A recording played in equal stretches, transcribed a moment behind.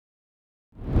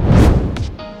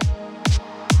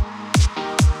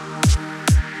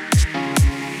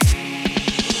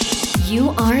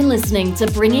You are listening to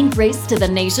Bringing Grace to the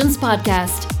Nations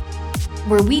podcast,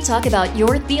 where we talk about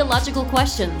your theological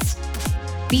questions.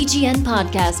 BGN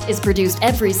Podcast is produced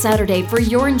every Saturday for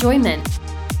your enjoyment.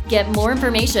 Get more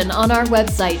information on our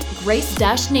website,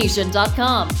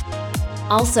 grace-nation.com.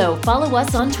 Also, follow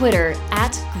us on Twitter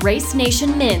at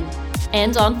GraceNationMin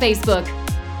and on Facebook.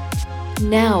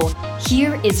 Now,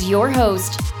 here is your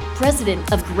host,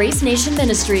 President of Grace Nation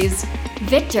Ministries,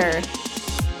 Victor.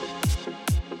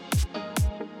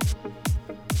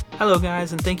 Hello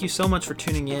guys, and thank you so much for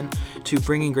tuning in to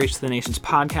Bringing Grace to the Nations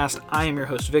podcast. I am your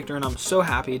host, Victor, and I'm so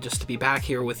happy just to be back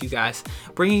here with you guys,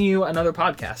 bringing you another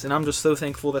podcast. And I'm just so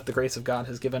thankful that the grace of God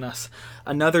has given us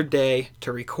another day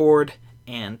to record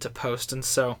and to post. And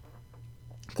so,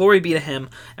 glory be to Him,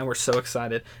 and we're so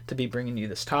excited to be bringing you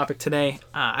this topic today.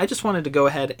 I just wanted to go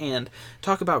ahead and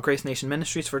talk about Grace Nation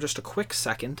Ministries for just a quick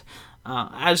second.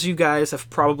 As you guys have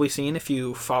probably seen, if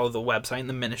you follow the website and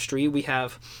the ministry, we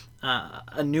have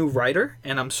a new writer,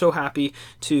 and I'm so happy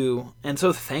to and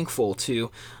so thankful to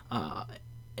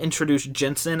introduce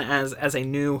Jensen as a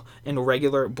new and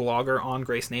regular blogger on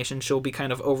Grace Nation. She'll be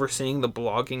kind of overseeing the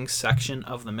blogging section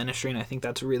of the ministry, and I think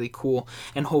that's really cool,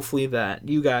 and hopefully that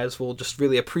you guys will just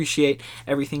really appreciate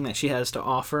everything that she has to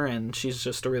offer. And she's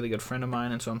just a really good friend of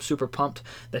mine, and so I'm super pumped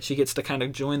that she gets to kind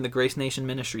of join the Grace Nation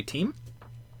ministry team.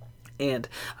 And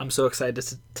I'm so excited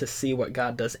to see what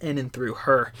God does in and through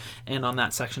her and on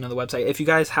that section of the website. If you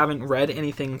guys haven't read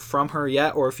anything from her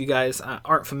yet, or if you guys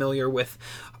aren't familiar with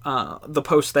the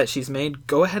posts that she's made,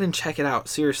 go ahead and check it out.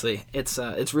 Seriously,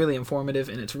 it's really informative,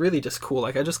 and it's really just cool.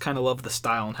 Like, I just kind of love the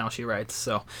style and how she writes.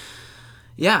 So,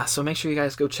 yeah, so make sure you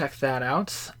guys go check that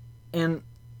out. And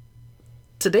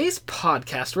today's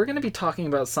podcast, we're going to be talking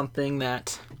about something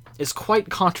that is quite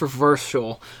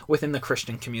controversial within the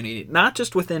Christian community, not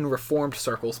just within Reformed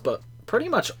circles, but pretty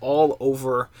much all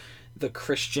over the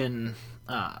Christian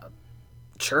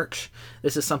church.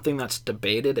 This is something that's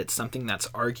debated, it's something that's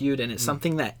argued, and it's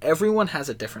something that everyone has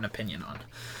a different opinion on.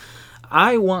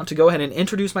 I want to go ahead and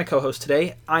introduce my co-host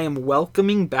today. I am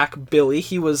welcoming back Billy.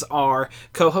 He was our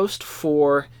co-host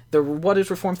for the What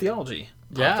is Reformed Theology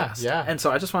podcast. Yeah. And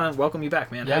so I just want to welcome you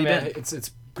back, man. Yeah, How you man, been?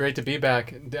 it's great to be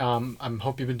back. I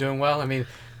hope you've been doing well. I mean,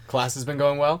 class has been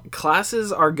going well.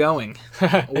 Classes are going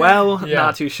well. Yeah.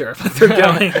 Not too sure, but they're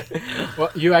going. Well,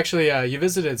 you actually you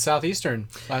visited Southeastern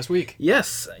last week.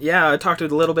 Yes, yeah, I talked a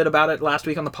little bit about it last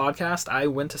week on the podcast. I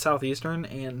went to Southeastern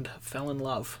and fell in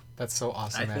love. That's so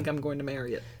awesome, man. I think I'm going to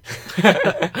marry it.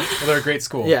 Well, they're a great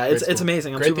school. Yeah, Great it's school.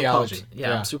 amazing. I'm great super theology. pumped.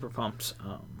 Yeah, I'm super pumped.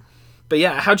 But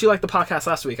yeah, how'd you like the podcast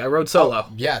last week? I rode solo.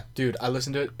 Oh, yeah, dude, I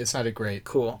listened to it. It sounded great.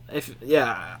 Cool.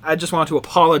 I just want to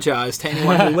apologize to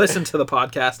anyone who listened to the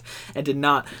podcast and did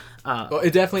not. Well,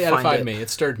 it definitely edified me. It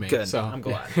stirred me. Good. So I'm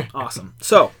glad. Awesome.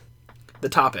 So, the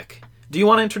topic. Do you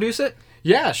want to introduce it?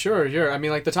 Yeah, sure. I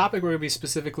mean, like, the topic we're going to be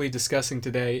specifically discussing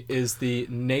today is the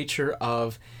nature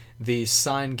of the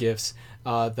sign gifts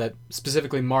that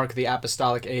specifically mark the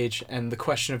apostolic age and the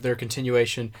question of their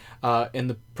continuation in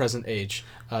the present age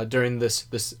during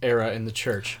this era in the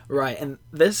church. Right, and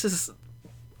this is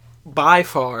by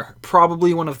far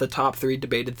probably one of the top 3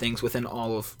 debated things within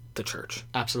all of the church.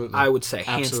 Absolutely. I would say,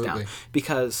 hands down.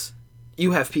 Because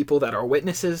you have people that are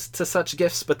witnesses to such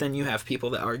gifts, but then you have people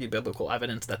that argue biblical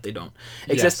evidence that they don't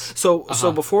exist. Yes.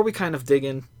 So before we kind of dig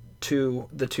into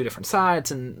the two different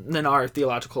sides and then our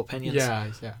theological opinions,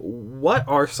 what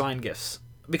are sign gifts?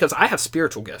 Because I have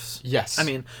spiritual gifts. Yes. I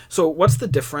mean, so what's the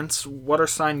difference? What are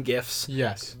sign gifts?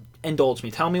 Yes. Indulge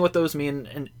me. Tell me what those mean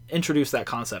and introduce that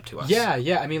concept to us.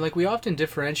 Yeah. I mean, like, we often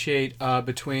differentiate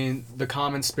between the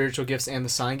common spiritual gifts and the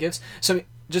sign gifts. So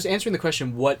just answering the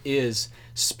question, what is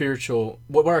spiritual?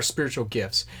 What are spiritual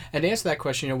gifts? And to answer that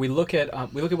question, we look at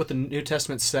what the New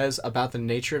Testament says about the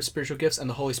nature of spiritual gifts and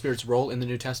the Holy Spirit's role in the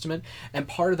New Testament, and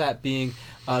part of that being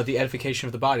the edification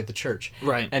of the body, the church.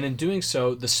 Right. And in doing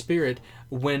so, the Spirit,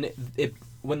 when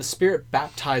the Spirit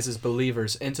baptizes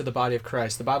believers into the body of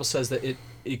Christ, the Bible says that He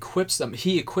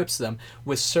equips them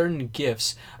with certain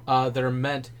gifts that are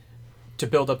meant to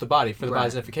build up the body for the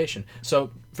body's edification. So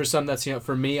for some, that's,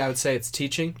 for me, I would say it's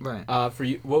teaching. Right. For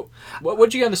you,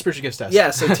 what'd you get on the spiritual gifts test?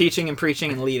 Yeah, so teaching and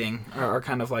preaching and leading are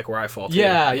kind of like where I fall to.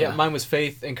 Yeah. Mine was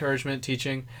faith, encouragement,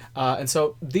 teaching. And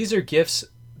so these are gifts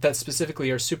that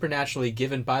specifically are supernaturally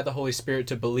given by the Holy Spirit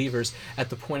to believers at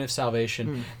the point of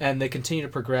salvation, and they continue to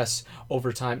progress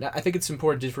over time. Now, I think it's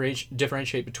important to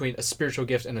differentiate between a spiritual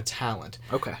gift and a talent.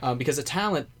 Okay. Because a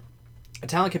talent a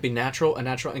talent can be a natural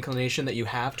inclination that you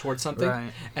have towards something,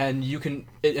 Right. and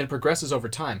it progresses over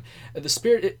time. The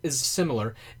Spirit is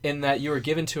similar in that you are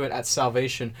given to it at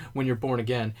salvation when you're born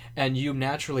again, and you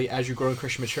naturally, as you grow in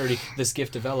Christian maturity, this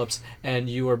gift develops, and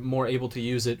you are more able to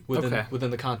use it within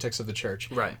the context of the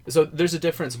church. Right. So there's a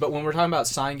difference, but when we're talking about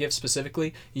sign gifts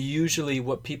specifically, usually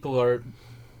what people are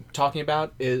talking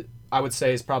about is, I would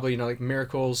say, is probably, like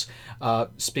miracles,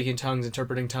 speaking tongues,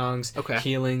 interpreting tongues,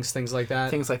 healings, things like that.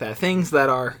 Things like that. Things that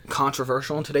are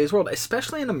controversial in today's world,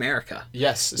 especially in America.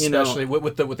 Yes, especially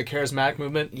with the charismatic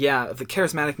movement. Yeah, the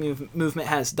charismatic movement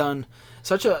has done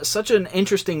such an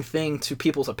interesting thing to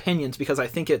people's opinions, because I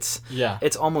think it's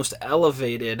almost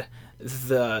elevated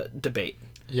the debate.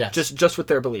 Yes. Just with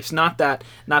their beliefs. Not that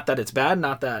it's bad,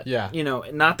 not that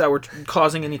not that we're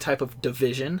causing any type of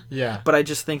division. Yeah. But I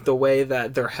just think the way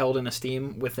that they're held in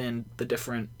esteem within the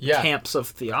different camps of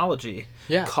theology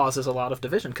causes a lot of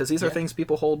division, because these are things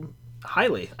people hold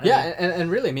highly. And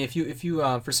really, I mean, if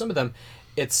you for some of them,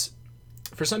 it's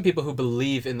for some people who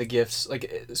believe in the gifts,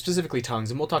 like specifically tongues,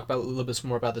 and we'll talk about a little bit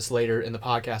more about this later in the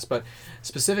podcast, but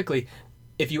specifically,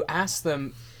 if you ask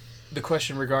them the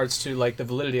question in regards to like the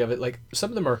validity of it, like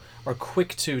some of them are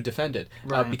quick to defend it,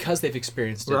 because they've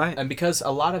experienced it, and because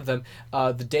a lot of them,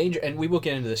 the danger, and we will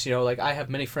get into this, like I have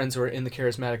many friends who are in the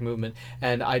charismatic movement,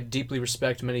 and I deeply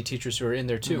respect many teachers who are in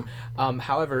there too.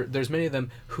 However, there's many of them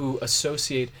who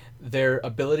associate their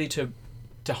ability to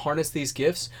harness these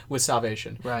gifts with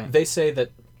salvation. They say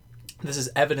that this is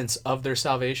evidence of their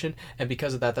salvation, and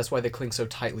because of that, that's why they cling so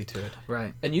tightly to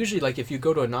it. And usually, like if you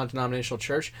go to a non-denominational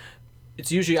church, it's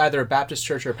usually either a Baptist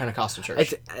church or a Pentecostal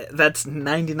church. That's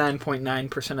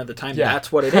 99.9% of the time.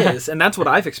 That's what it is. And that's what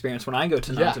I've experienced when I go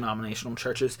to non-denominational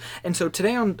churches. And so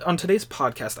today on today's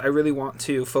podcast, I really want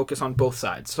to focus on both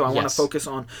sides. So I want to focus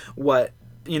on what,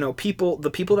 the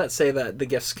people that say that the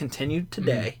gifts continue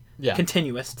today,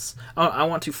 continuists, I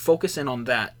want to focus in on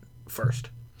that first.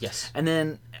 Yes. And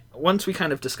then once we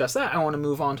kind of discuss that, I want to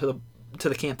move on to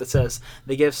the camp that says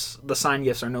the sign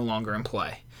gifts are no longer in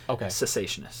play. Okay.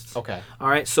 Cessationists. Okay. All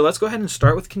right. So let's go ahead and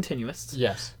start with continuists.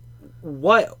 Yes.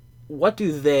 What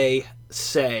do they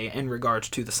say in regards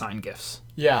to the sign gifts?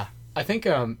 Yeah, I think,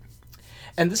 and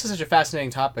this is such a fascinating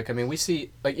topic. I mean, we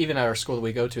see, like even at our school that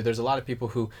we go to, there's a lot of people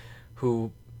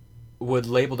who would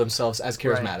label themselves as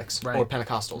charismatics or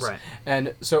Pentecostals,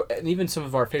 and even some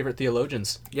of our favorite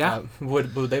theologians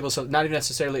would label themselves, not even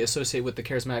necessarily associate with the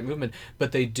charismatic movement,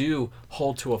 but they do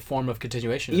hold to a form of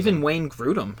continuation. Even Wayne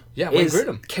Grudem is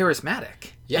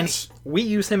charismatic. Yes. And we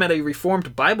use him at a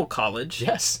Reformed Bible college.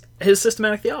 Yes. His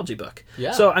systematic theology book.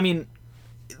 Yeah. So I mean,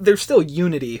 there's still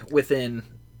unity within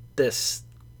this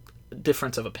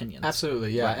difference of opinions.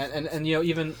 Absolutely, yeah. And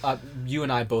even you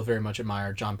and I both very much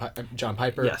admire John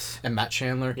Piper and Matt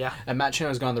Chandler. Yeah. And Matt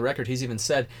Chandler's gone on the record. He's even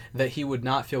said that he would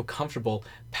not feel comfortable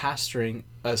pastoring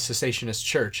a cessationist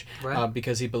church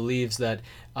because he believes that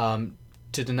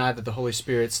to deny that the Holy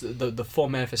Spirit's the full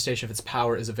manifestation of its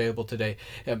power is available today.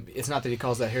 It's not that he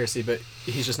calls that heresy, but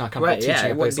he's just not comfortable teaching a place like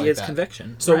that. It wouldn't be his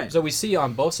conviction. So we see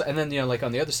on both sides, and then like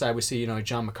on the other side, we see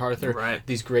John MacArthur,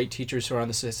 these great teachers who are on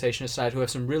the cessationist side who have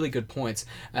some really good points,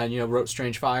 and wrote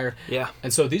Strange Fire. Yeah.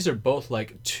 And so these are both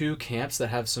like two camps that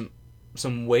have some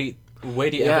weighty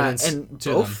evidence and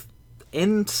to both them.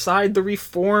 Inside the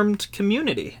Reformed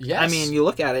community. Yes. I mean, you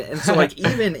look at it, and so like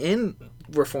even in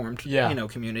Reformed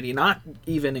community, not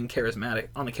even in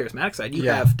on the charismatic side, you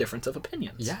have difference of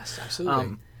opinions. Yes,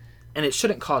 absolutely. And it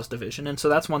shouldn't cause division, and so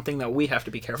that's one thing that we have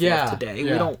to be careful of today.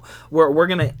 Yeah. We're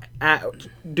gonna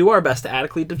do our best to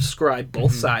adequately describe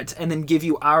both sides, and then give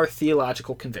you our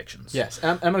theological convictions. Yes,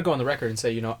 and I'm gonna go on the record and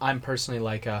say, I'm personally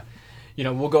like,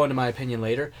 we'll go into my opinion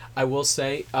later. I will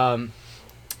say, don't.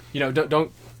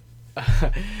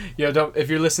 If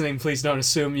you're listening, please don't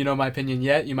assume you know my opinion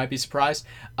yet. You might be surprised.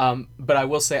 But I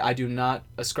will say I do not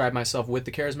ascribe myself with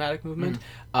the charismatic movement.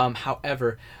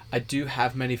 However, I do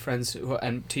have many friends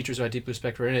and teachers who I deeply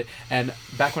respect who are in it. And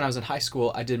back when I was in high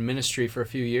school, I did ministry for a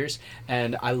few years,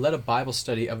 and I led a Bible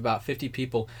study of about 50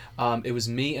 people. It was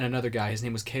me and another guy. His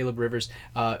name was Caleb Rivers.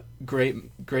 Great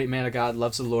man of God,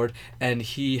 loves the Lord, and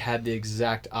he had the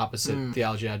exact opposite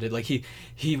theology I did. Like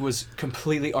he was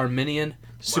completely Arminian,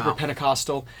 super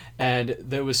Pentecostal, and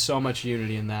there was so much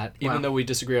unity in that. Even though we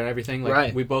disagree on everything,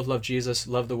 like we both love Jesus,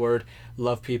 love the Word,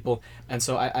 love people, and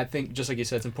so I think, just like you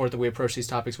said, it's important that we approach these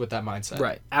topics with that mindset.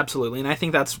 Right, absolutely, and I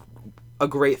think that's a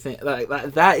great thing.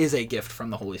 That is a gift from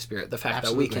the Holy Spirit. The fact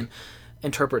that we can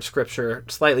interpret Scripture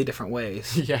slightly different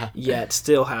ways, yet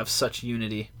still have such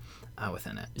unity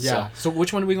within it. Yeah. So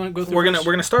which one are we going to go through?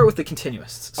 We're gonna start with the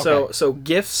continuists. Okay. So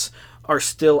gifts are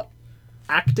still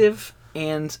active,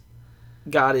 and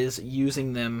God is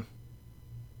using them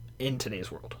in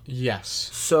today's world. Yes.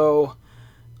 So,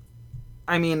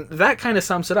 I mean, that kind of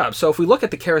sums it up. So if we look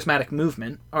at the charismatic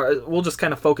movement, or we'll just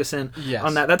kind of focus in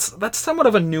on that. That's somewhat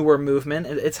of a newer movement.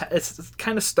 It's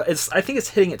kind of I think it's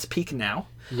hitting its peak now.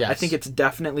 Yes. I think it's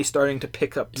definitely starting to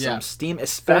pick up some steam, From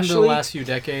especially the last few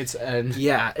decades, and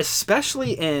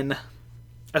especially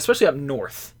up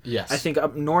north. Yes. I think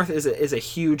up north is a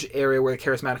huge area where the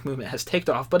charismatic movement has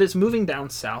taken off, but it's moving down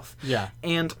south. Yeah.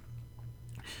 And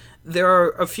there are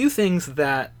a few things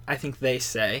that I think they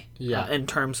say in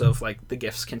terms of like the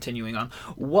gifts continuing on.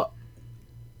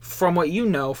 From what you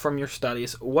know from your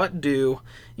studies, what do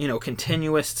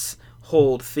continuists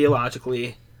hold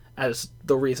theologically as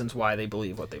the reasons why they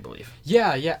believe what they believe?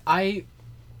 Yeah.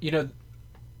 And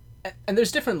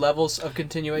there's different levels of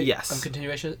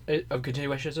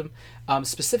continuationism.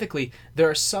 Specifically, there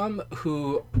are some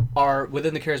who are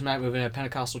within the charismatic movement at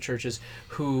Pentecostal churches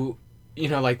who,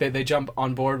 they jump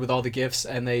on board with all the gifts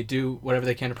and they do whatever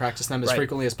they can to practice them as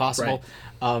frequently as possible.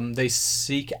 Right. They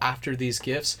seek after these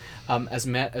gifts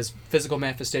as physical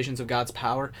manifestations of God's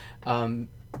power,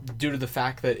 due to the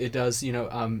fact that it does,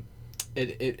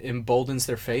 it emboldens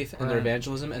their faith and their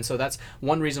evangelism, and so that's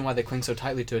one reason why they cling so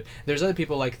tightly to it. There's other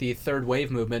people like the Third Wave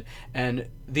movement, and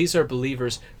these are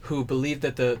believers who believe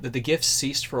that the gifts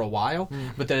ceased for a while,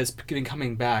 but that it's been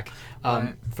coming back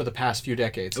for the past few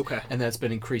decades, and that's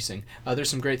been increasing. There's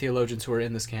some great theologians who are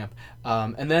in this camp,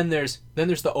 and then there's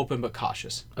the open but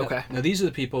cautious. Now these are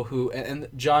the people who, and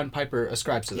John Piper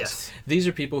ascribes to this. Yes. These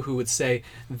are people who would say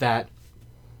that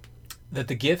the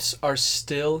gifts are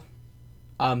still.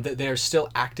 That they are still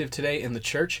active today in the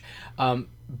church,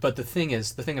 but the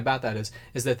thing about that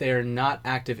is that they are not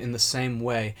active in the same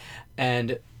way,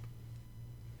 and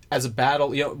as a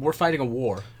battle, we're fighting a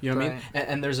war, what I mean,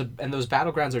 and those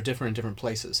battlegrounds are different in different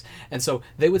places, and so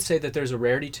they would say that there's a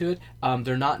rarity to it.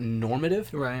 They're not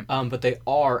normative, but they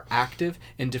are active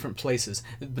in different places.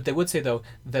 But they would say though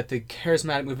that the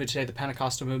charismatic movement today, the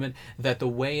Pentecostal movement, that the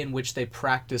way in which they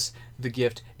practice the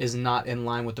gift is not in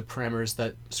line with the parameters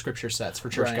that Scripture sets for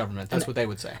church government. That's what they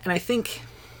would say. And I think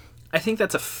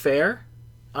that's a fair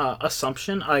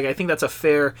assumption. Like, I think that's a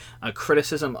fair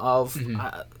criticism of,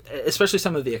 especially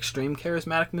some of the extreme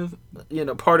charismatic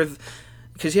movement. Part of,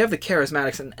 because you have the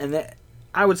charismatics, and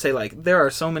I would say like there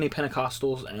are so many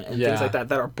Pentecostals and things like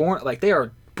that are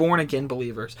born again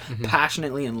believers,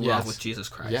 passionately in love with Jesus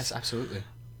Christ. Yes, absolutely.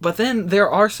 But then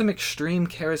there are some extreme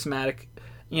charismatic,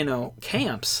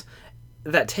 camps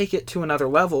that take it to another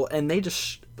level, and they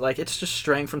just it's just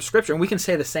straying from Scripture. And we can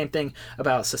say the same thing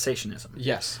about cessationism.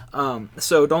 Yes.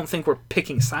 So don't think we're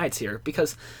picking sides here,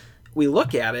 because we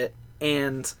look at it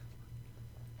and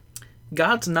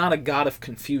God's not a God of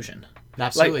confusion.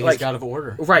 Absolutely, He's God of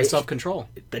order, and self-control.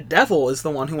 The devil is the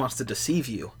one who wants to deceive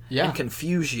you and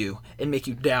confuse you and make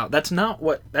you doubt. That's not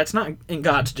in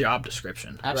God's job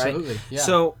description. Absolutely, right?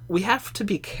 So we have to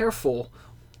be careful,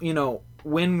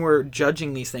 when we're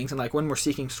judging these things, and like when we're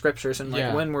seeking Scriptures, and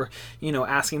like when we're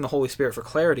asking the Holy Spirit for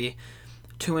clarity,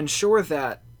 to ensure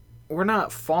that we're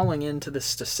not falling into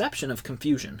this deception of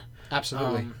confusion.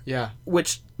 Absolutely,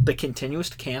 which the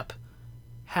continuist camp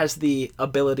has the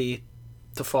ability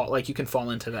to fall. Like, you can fall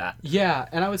into that. Yeah,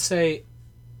 and I would say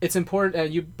it's important,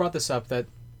 and you brought this up, that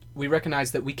we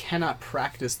recognize that we cannot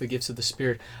practice the gifts of the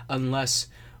Spirit unless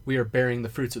we are bearing the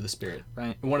fruits of the Spirit.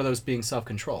 Right. And one of those being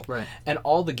self-control. Right. And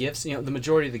all the gifts, the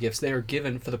majority of the gifts, they are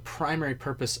given for the primary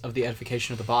purpose of the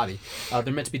edification of the body.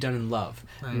 They're meant to be done in love,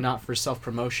 not for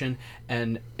self-promotion,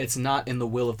 and it's not in the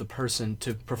will of the person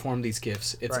to perform these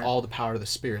gifts. It's all the power of the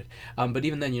Spirit. But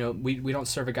even then, we don't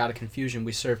serve a God of confusion.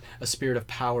 We serve a Spirit of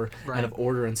power and of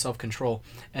order and self-control.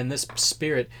 And this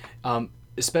Spirit,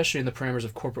 especially in the parameters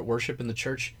of corporate worship in the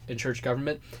church, in church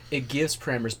government, it gives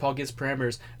parameters. Paul gives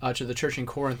parameters to the church in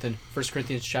Corinth in 1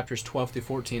 Corinthians chapters 12 through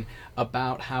 14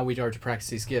 about how we are to practice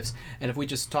these gifts. And if we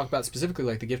just talk about specifically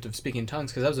like the gift of speaking in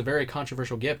tongues, because that was a very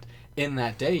controversial gift in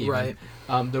that day even,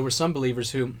 there were some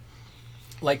believers who,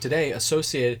 like today,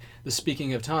 associated the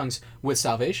speaking of tongues with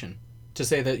salvation, to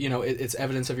say that it's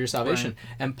evidence of your salvation.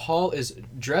 And Paul is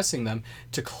addressing them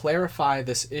to clarify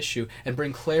this issue and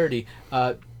bring clarity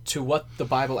to what the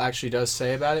Bible actually does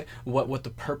say about it, what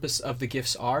the purpose of the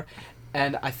gifts are.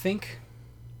 And I think,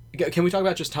 can we talk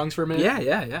about just tongues for a minute?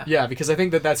 Yeah, because I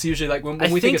think that's usually like when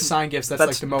we think of sign gifts, that's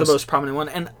like the most prominent one.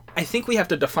 And I think we have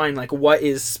to define like what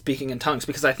is speaking in tongues,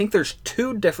 because I think there's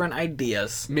two different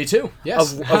ideas. Me too.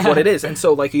 Yes. Of what it is. And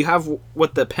so like you have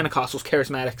what the Pentecostals,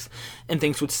 charismatics, and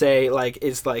things would say like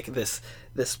is like this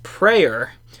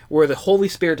prayer where the Holy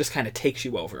Spirit just kind of takes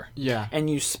you over. Yeah. And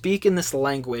you speak in this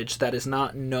language that is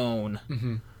not known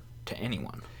to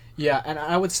anyone. Yeah, and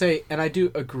I would say, and I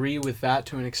do agree with that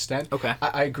to an extent. Okay.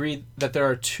 I agree that there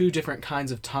are two different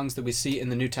kinds of tongues that we see in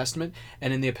the New Testament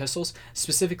and in the epistles.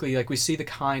 Specifically, like we see the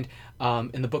kind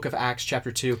in the book of Acts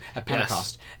chapter 2 at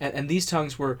Pentecost. Yes. And these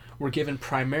tongues were given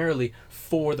primarily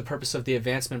for the purpose of the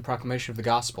advancement and proclamation of the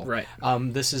gospel. Right.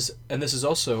 This is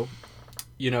also,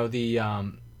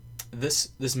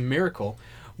 this miracle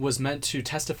was meant to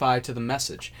testify to the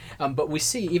message. But we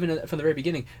see, even from the very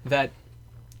beginning, that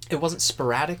it wasn't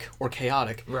sporadic or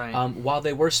chaotic. Right. While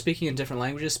they were speaking in different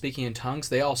languages, speaking in tongues,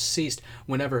 they all ceased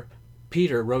whenever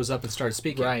Peter rose up and started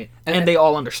speaking. Right. And they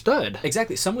all understood.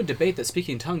 Exactly. Some would debate that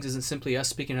speaking in tongues isn't simply us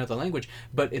speaking another language,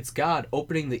 but it's God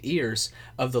opening the ears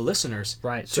of the listeners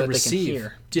Right, to so that they can receive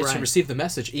hear. to Right. receive the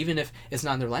message, even if it's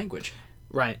not in their language.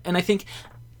 Right. And I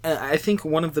think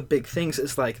one of the big things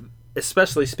is, like,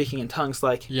 especially speaking in tongues,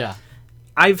 like, Yeah.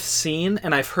 I've seen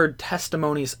and I've heard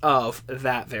testimonies of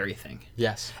that very thing.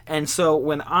 Yes. And so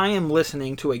when I am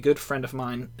listening to a good friend of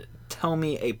mine tell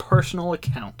me a personal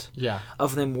account Yeah.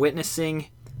 of them witnessing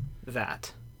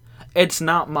that, it's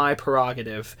not my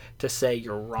prerogative to say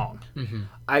you're wrong. Mm-hmm.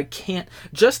 I can't,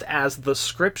 just as the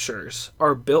scriptures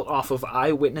are built off of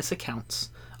eyewitness accounts,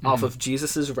 off of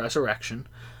Jesus' resurrection,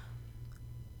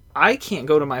 I can't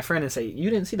go to my friend and say, you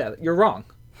didn't see that, you're wrong.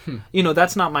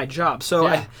 That's not my job. So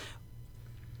Yeah.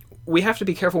 we have to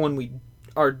be careful when we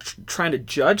are trying to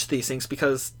judge these things,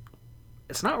 because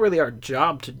it's not really our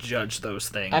job to judge those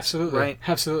things. Absolutely. Right?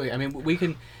 Absolutely. I mean, we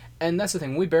can, and that's the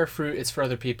thing. When we bear fruit, it's for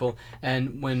other people.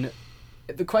 And when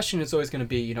the question is always going to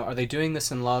be, are they doing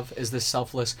this in love? Is this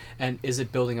selfless? And is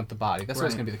it building up the body? That's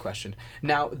always Right. going to be the question.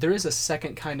 Now, there is a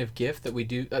second kind of gift that we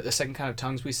do, a second kind of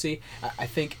tongues we see, I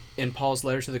think, in Paul's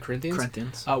letter to the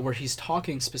Corinthians. Where he's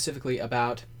talking specifically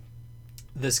about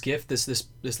this gift,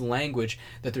 this language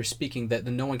that they're speaking that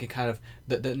no one can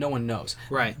that no one knows.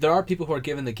 Right. There are people who are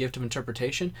given the gift of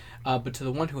interpretation, but to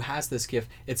the one who has this gift,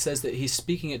 it says that he's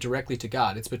speaking it directly to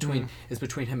God. It's between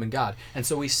him and God. And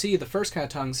so we see the first kind of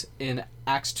tongues in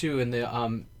Acts 2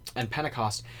 and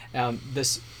Pentecost,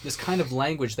 this kind of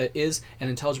language that is an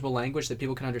intelligible language that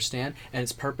people can understand, and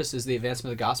its purpose is the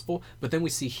advancement of the gospel. But then we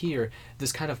see here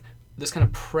this kind of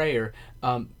prayer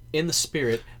in the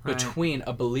Spirit between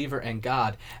a believer and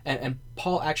God. And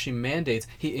Paul actually mandates,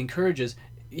 he encourages,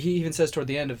 he even says toward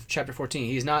the end of chapter 14,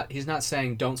 he's not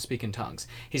saying don't speak in tongues.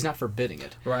 He's not forbidding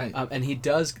it. Right. And he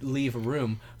does leave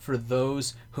room for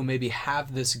those who maybe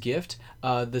have this gift,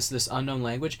 this unknown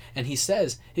language, and he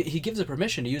says, he gives a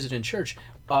permission to use it in church.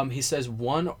 He says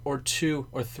 1 or 2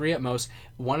 or 3 at most,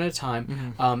 one at a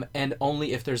time, and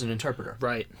only if there's an interpreter.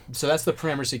 Right. So that's the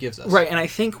parameters he gives us. Right, and I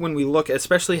think when we look,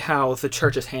 especially how the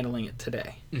church is handling it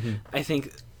today, I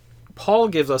think Paul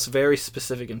gives us very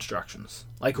specific instructions.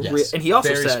 Like, Yes, and he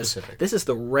also very says specific. this is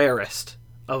the rarest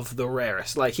of the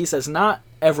rarest. Like, he says not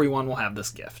everyone will have this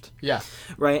gift. Yeah.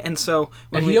 Right, and so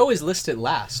And he always lists it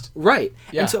last. Right.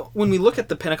 Yeah. And so when we look at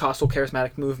the Pentecostal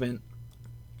charismatic movement,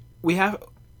 we have,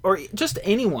 or just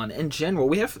anyone in general,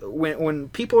 we have, when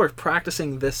people are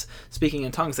practicing this speaking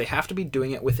in tongues, they have to be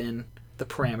doing it within the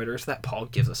parameters that Paul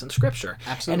gives us in Scripture.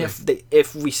 Absolutely. And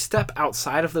if we step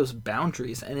outside of those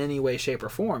boundaries in any way, shape, or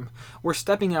form, we're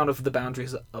stepping out of the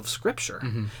boundaries of Scripture.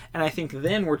 And I think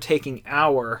then we're taking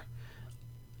our,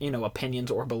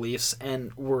 opinions or beliefs,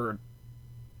 and we're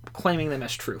claiming them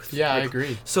as truth. Yeah, I Like,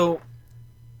 agree. So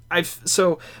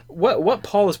what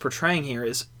Paul is portraying here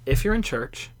is, if you're in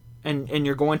church and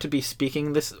you're going to be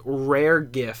speaking this rare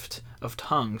gift of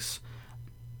tongues,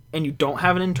 and you don't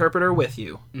have an interpreter with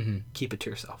you, keep it to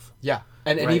yourself. Yeah,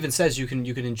 and it Right. even says you can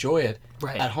enjoy it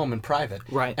Right. at home in private.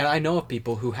 Right. And I know of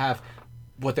people who have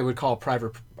what they would call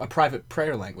a private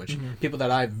prayer language. People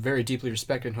that I very deeply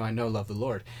respect and who I know love the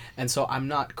Lord. And so I'm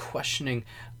not questioning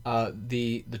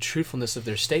the truthfulness of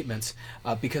their statements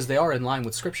because they are in line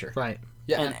with Scripture. Right.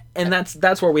 Yeah, And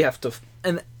that's where we have to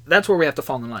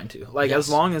fall in line too. Like, Yes. as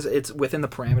long as it's within the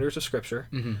parameters of Scripture,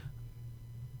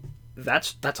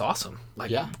 that's awesome. Like,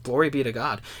 Yeah. glory be to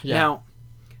God. Yeah. Now,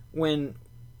 when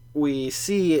we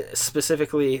see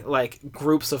specifically like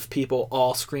groups of people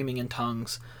all screaming in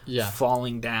tongues,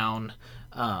 falling down,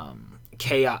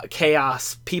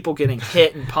 chaos, people getting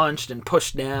hit and punched and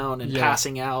pushed down and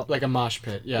passing out, like a mosh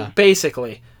pit. Yeah.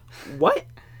 basically,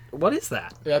 what is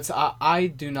that? That's I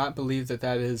do not believe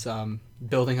that is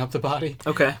building up the body.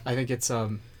 Okay. I think it's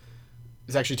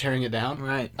actually tearing it down.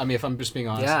 Right. I mean, if I'm just being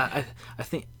honest. Yeah, I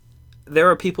think there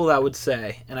are people that would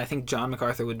say, and I think John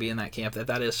MacArthur would be in that camp,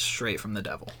 that is straight from the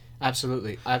devil.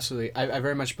 Absolutely. I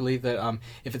very much believe that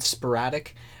if it's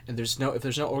sporadic and if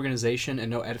there's no organization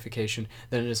and no edification,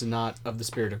 then it is not of the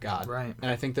Spirit of God. Right. And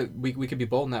I think that we could be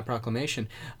bold in that proclamation,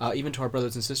 even to our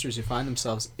brothers and sisters who find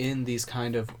themselves in these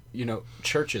kind of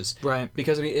churches. Right.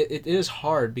 Because I mean it is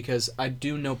hard, because I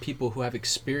do know people who have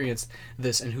experienced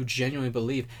this and who genuinely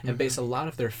believe and base a lot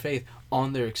of their faith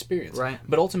on their experience. Right.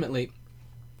 But ultimately,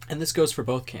 and this goes for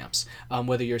both camps,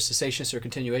 whether you're cessationist or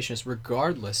continuationist,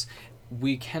 regardless,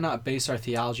 we cannot base our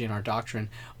theology and our doctrine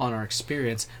on our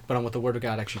experience, but on what the Word of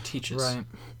God actually teaches. Right.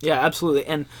 Yeah, absolutely.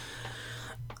 And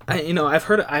I've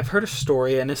heard a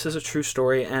story, and this is a true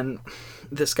story. And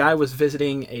this guy was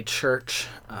visiting a church,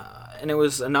 and it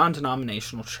was a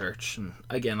non-denominational church. And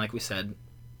again, like we said,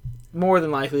 more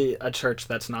than likely a church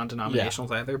that's non-denominational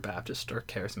is either Baptist or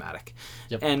Charismatic.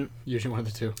 Yep. And usually one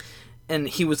of the two. And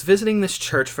he was visiting this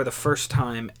church for the first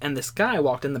time, and this guy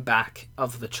walked in the back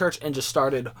of the church and just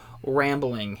started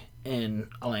rambling in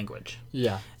a language.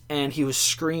 Yeah. And he was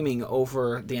screaming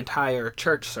over the entire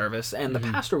church service, and the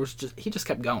pastor just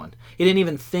kept going. He didn't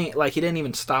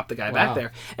even stop the guy back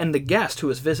there. And the guest who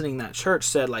was visiting that church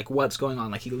said, like, what's going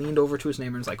on? Like, he leaned over to his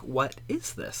neighbor and was like, what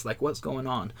is this? Like, what's going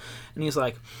on? And he's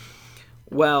like,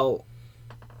 well,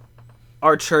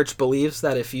 our church believes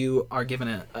that if you are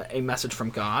given a message from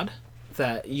God,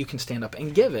 that you can stand up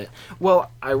and give it.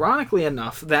 Well, ironically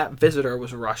enough, that visitor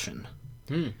was Russian.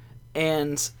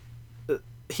 And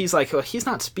he's like, well, he's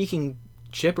not speaking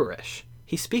gibberish.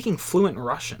 He's speaking fluent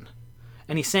Russian.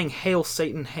 And he's saying, "Hail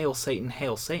Satan, hail Satan,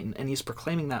 hail Satan." And he's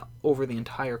proclaiming that over the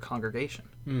entire congregation.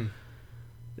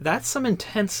 That's some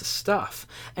intense stuff.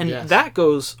 And that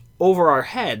goes over our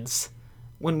heads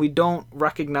when we don't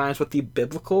recognize what the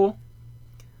biblical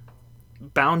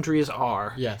boundaries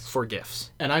are for gifts.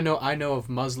 And I know of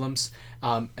Muslims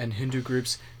and Hindu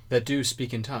groups that do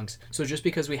speak in tongues. So just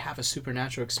because we have a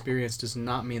supernatural experience does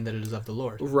not mean that it is of the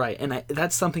Lord. Right, and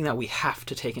that's something that we have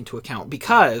to take into account,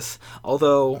 because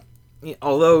although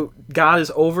God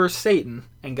is over Satan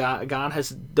and God has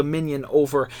dominion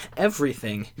over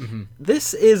everything,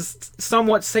 this is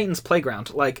somewhat Satan's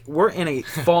playground. Like, we're in a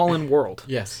fallen world.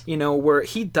 Yes. Where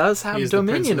he does have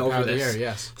dominion over this.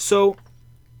 Yes. So,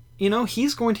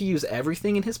 he's going to use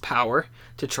everything in his power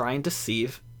to try and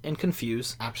deceive and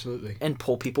confuse. Absolutely. And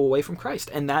pull people away from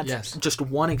Christ. And that's just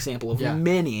one example of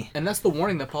many. And that's the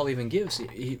warning that Paul even gives.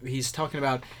 He's talking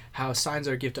about how signs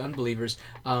are a gift to unbelievers,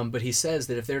 but he says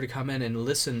that if they're to come in and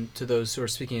listen to those who are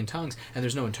speaking in tongues and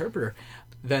there's no interpreter,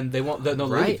 then they'll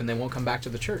leave and they won't come back to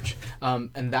the church.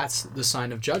 And that's the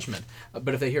sign of judgment.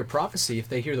 But if they hear prophecy, if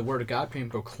they hear the word of God being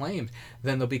proclaimed,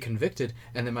 then they'll be convicted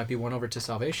and they might be won over to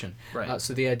salvation. Right.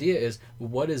 So the idea is,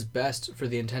 what is best for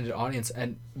the intended audience?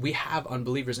 And we have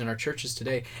unbelievers in our churches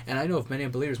today. And I know of many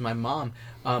unbelievers. My mom,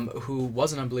 who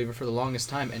was an unbeliever for the longest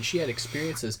time, and she had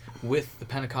experiences with the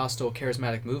Pentecostal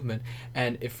charismatic movement,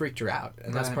 and it freaked her out.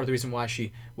 And that's part of the reason why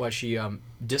she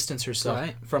distanced herself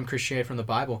from Christianity, from the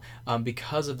Bible,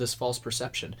 because of this false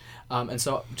perception. And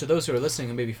so to those who are listening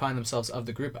and maybe find themselves of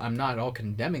the group, I'm not at all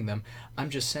condemning them. I'm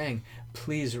just saying,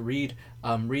 please read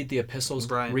the epistles,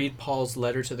 read Paul's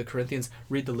letter to the Corinthians,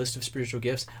 read the list of spiritual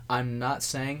gifts. I'm not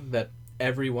saying that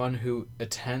everyone who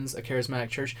attends a charismatic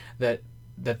church that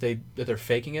they're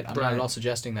faking it. I'm not at all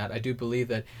suggesting that. I do believe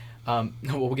that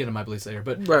we'll get into my beliefs later,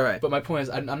 but my point is,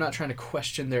 I'm not trying to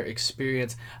question their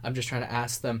experience. I'm just trying to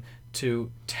ask them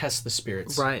to test the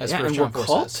spirits, as and we're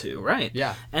called to,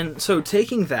 and so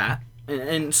taking that,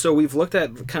 and so we've looked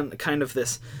at kind of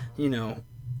this,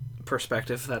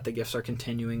 perspective that the gifts are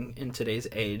continuing in today's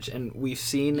age, and we've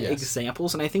seen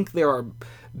examples, and I think there are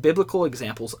biblical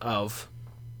examples of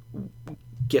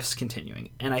gifts continuing,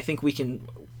 and I think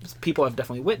people have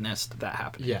definitely witnessed that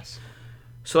happen. Yes.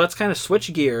 So let's kind of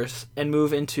switch gears and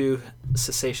move into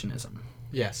cessationism.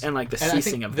 Yes. And the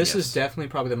ceasing of the this gifts. is definitely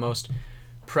probably the most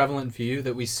prevalent view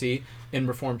that we see in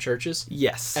Reformed churches.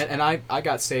 Yes. And I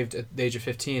got saved at the age of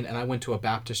 15, and I went to a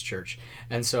Baptist church.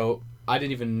 And so I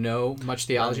didn't even know much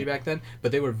theology back then,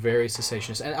 but they were very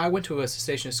cessationist. And I went to a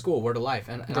cessationist school, Word of Life,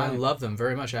 and I love them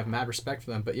very much. I have mad respect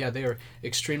for them. But yeah, they are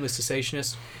extremely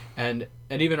cessationist. And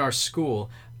even our school,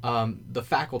 the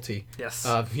faculty,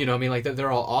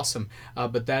 they're all awesome,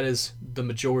 but that is the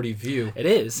majority view. It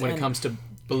is when it comes to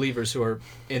believers who are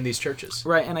in these churches,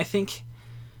 right? And I think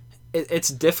it's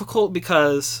difficult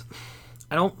because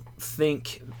I don't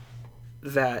think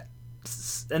that,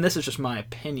 and this is just my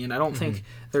opinion, I don't think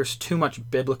there's too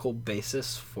much biblical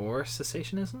basis for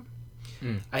cessationism.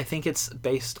 I think it's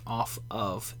based off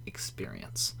of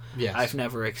experience. Yes. I've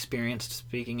never experienced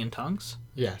speaking in tongues.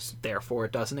 Yes. Therefore,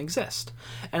 it doesn't exist.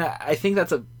 And I think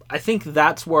that's I think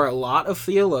that's where a lot of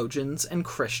theologians and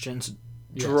Christians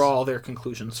draw their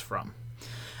conclusions from.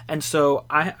 And so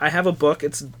I have a book.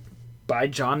 It's by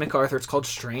John MacArthur. It's called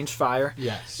Strange Fire.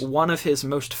 Yes. One of his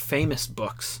most famous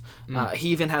books. He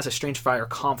even has a Strange Fire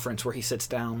conference where he sits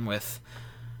down with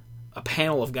a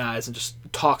panel of guys and just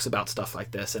talks about stuff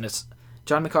like this. And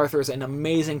John MacArthur is an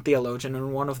amazing theologian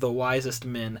and one of the wisest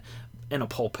men in a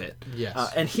pulpit.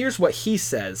 Yes. And here's what he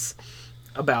says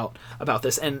about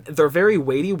this, and they're very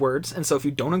weighty words, and so if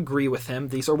you don't agree with him,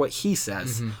 these are what he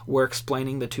says. We're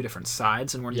explaining the two different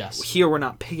sides, and we're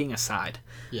not picking a side.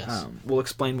 Yes. We'll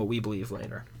explain what we believe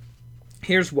later.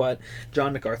 Here's what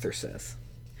John MacArthur says.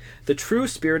 The true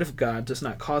Spirit of God does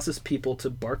not cause his people to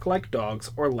bark like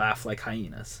dogs or laugh like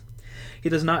hyenas. He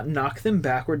does not knock them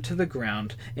backward to the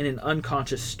ground in an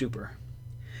unconscious stupor.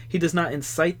 He does not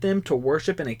incite them to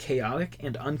worship in a chaotic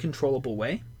and uncontrollable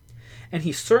way. And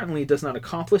he certainly does not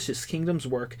accomplish his kingdom's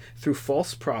work through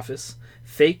false prophets,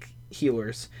 fake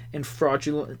healers, and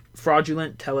fraudulent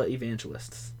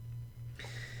televangelists.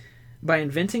 By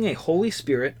inventing a holy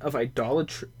spirit of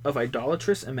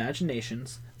idolatrous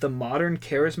imaginations, the modern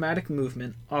charismatic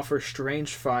movement offers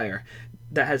strange fire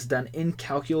that has done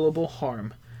incalculable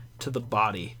harm to the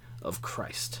body of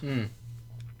Christ.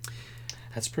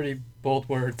 That's pretty bold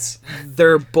words.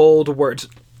 They're bold words.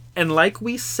 And like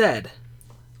we said,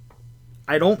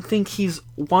 I don't think he's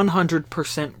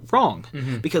 100% wrong,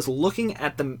 because looking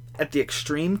at the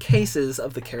extreme cases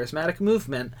of the charismatic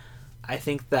movement, I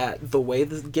think that the way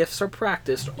the gifts are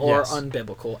practiced are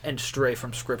unbiblical and stray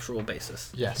from scriptural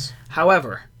basis. Yes.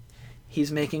 However,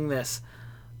 he's making this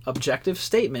objective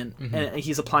statement, and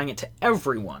he's applying it to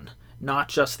everyone, not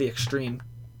just the extreme,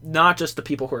 not just the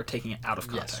people who are taking it out of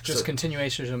context. Yes, just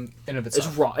continuationism in of itself.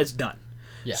 It's raw. It's done.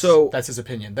 Yes, so that's his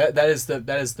opinion.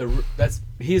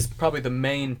 He's probably the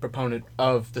main proponent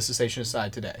of the cessationist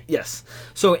side today. Yes.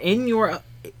 So in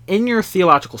your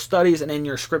theological studies and in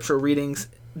your scripture readings,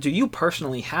 do you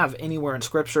personally have anywhere in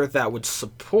scripture that would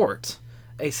support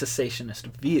a cessationist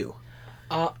view?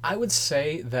 I would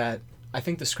say that I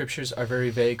think the scriptures are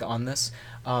very vague on this,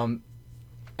 and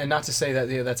not to say that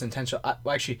that's intentional.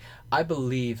 I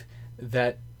believe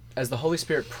that as the Holy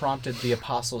Spirit prompted the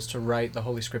apostles to write the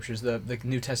Holy Scriptures, the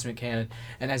New Testament canon,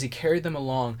 and as he carried them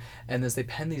along, and as they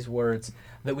penned these words,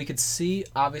 that we could see,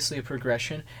 obviously, a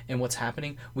progression in what's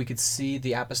happening. We could see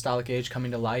the apostolic age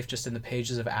coming to life just in the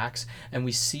pages of Acts, and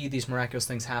we see these miraculous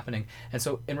things happening. And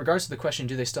so, in regards to the question,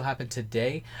 do they still happen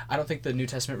today? I don't think the New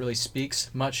Testament really speaks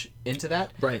much into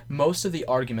that. Right. Most of the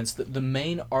arguments, the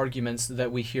main arguments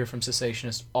that we hear from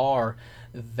cessationists are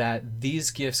that these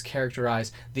gifts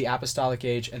characterize the apostolic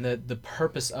age, and that the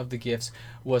purpose of the gifts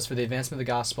was for the advancement of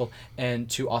the gospel and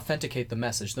to authenticate the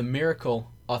message. The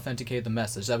miracle authenticated the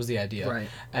message. That was the idea. Right.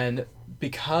 And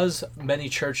because many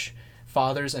church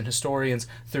fathers and historians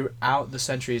throughout the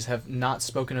centuries have not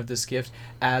spoken of this gift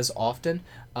as often,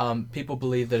 people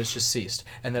believe that it's just ceased,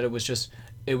 and that it was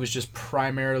just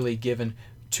primarily given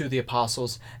to the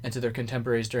apostles and to their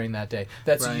contemporaries during that day.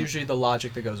 That's usually the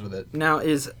logic that goes with it. Now,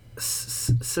 is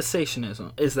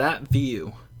cessationism, is that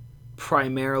view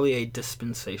primarily a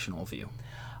dispensational view?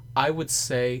 I would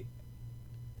say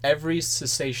every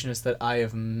cessationist that I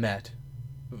have met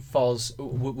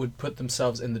would put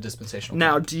themselves in the dispensational.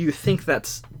 Now, do you think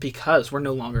that's because we're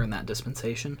no longer in that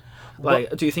dispensation?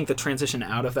 Do you think the transition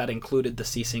out of that included the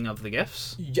ceasing of the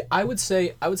gifts? Yeah, I would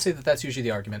say that that's usually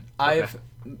the argument. Okay.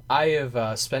 I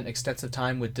have spent extensive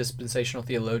time with dispensational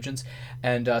theologians,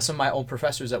 and some of my old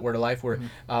professors at Word of Life were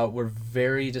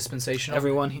very dispensational.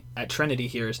 Everyone at Trinity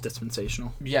here is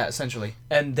dispensational. Yeah, essentially,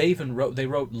 and they even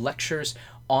wrote lectures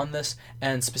on this,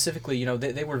 and specifically,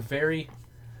 they were very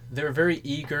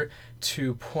eager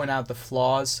to point out the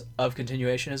flaws of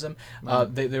continuationism.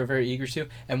 They were very eager to,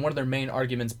 and one of their main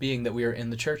arguments being that we are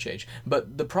in the church age.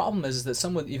 But the problem is that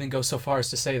some would even go so far as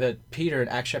to say that Peter in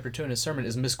Acts chapter 2 in his sermon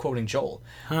is misquoting Joel,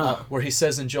 where he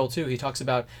says in Joel 2, he talks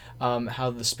about how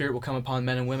the Spirit will come upon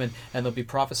men and women, and they'll be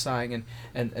prophesying,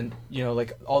 and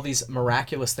like all these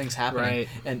miraculous things happening. Right.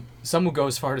 And some will go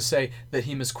as far to say that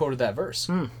he misquoted that verse,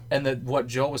 and that what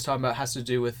Joel was talking about has to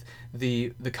do with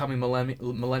the coming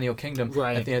millennial kingdom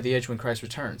at the end of the age when Christ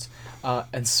returns.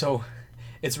 And so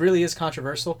it really is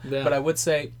controversial, but I would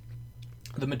say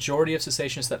the majority of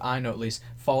cessationists that I know, at least,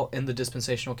 fall in the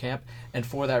dispensational camp, and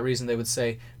for that reason they would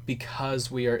say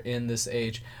because we are in this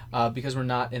age, because we're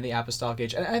not in the apostolic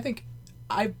age. And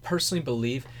I personally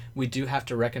believe we do have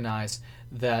to recognize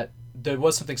that there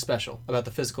was something special about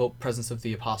the physical presence of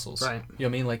the apostles. Right. You know what I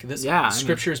mean? Like this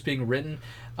scripture is being written.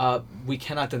 We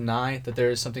cannot deny that there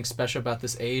is something special about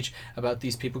this age, about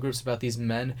these people groups, about these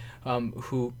men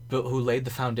who laid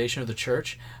the foundation of the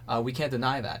church. We can't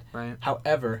deny that. Right.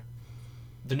 However,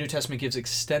 the New Testament gives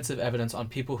extensive evidence on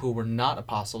people who were not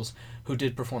apostles who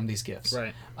did perform these gifts.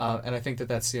 Right. And I think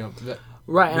that's that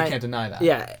right. We can't deny that.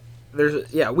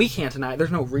 Yeah. We can't deny it.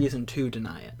 There's no reason to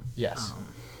deny it. Yes.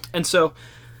 And so,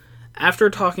 after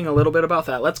talking a little bit about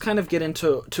that, let's kind of get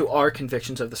into our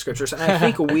convictions of the scriptures. And I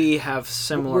think we have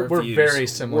similar we're views. very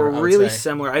similar. We're really say.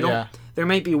 similar. There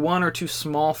might be one or two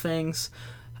small things,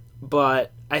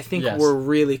 but I think we're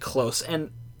really close.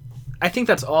 And I think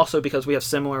that's also because we have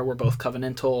similar. We're both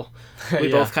covenantal. We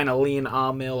both kind of lean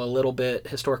amill a little bit,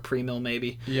 historic premill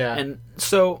maybe. Yeah. And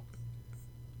so,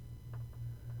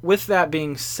 with that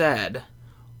being said,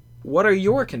 what are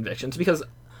your convictions? Because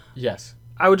yes,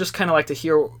 I would just kind of like to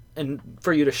hear and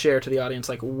for you to share to the audience,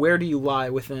 like, where do you lie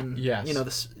within,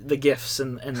 the gifts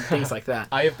and things like that?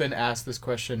 I have been asked this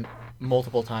question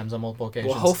multiple times on multiple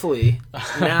occasions. Well, hopefully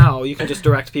now you can just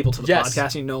direct people to the Yes. podcast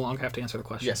and you no longer have to answer the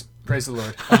question. Yes, praise the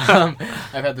Lord.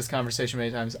 I've had this conversation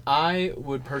many times. I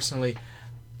would put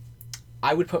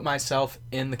myself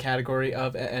in the category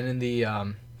of, and in the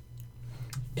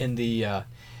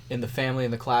family,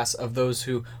 in the class of those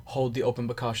who hold the open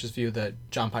but cautious view that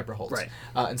John Piper holds. Right.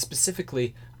 And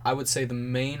specifically, I would say the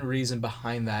main reason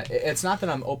behind that, it's not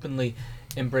that I'm openly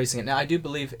embracing it. Now, I do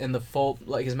believe in the full,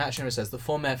 like as Matt Shimmer says, the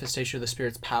full manifestation of the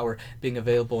Spirit's power being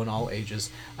available in all ages.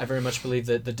 I very much believe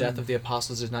that the death of the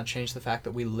apostles does not change the fact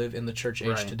that we live in the church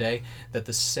age today, that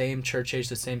the same church age,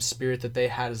 the same Spirit that they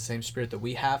had is the same Spirit that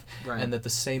we have, and that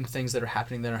the same things that are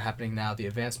happening then are happening now, the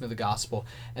advancement of the gospel,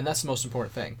 and that's the most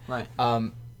important thing. Right.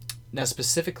 Now,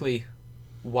 specifically,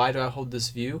 why do I hold this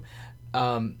view?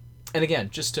 And again,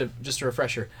 just a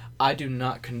refresher, I do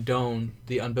not condone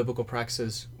the unbiblical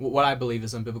practices, what I believe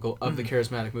is unbiblical, of the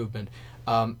charismatic movement.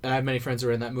 And I have many friends who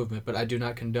are in that movement, but I do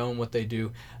not condone what they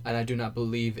do, and I do not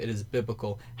believe it is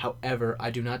biblical. However,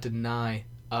 I do not deny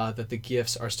that the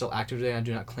gifts are still active today. I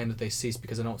do not claim that they cease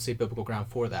because I don't see biblical ground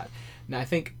for that. Now, I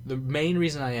think the main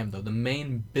reason I am, though, the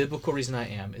main biblical reason I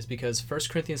am, is because 1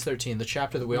 Corinthians 13, the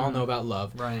chapter that we all know about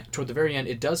love, toward the very end,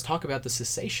 it does talk about the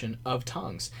cessation of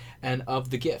tongues and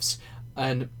of the gifts.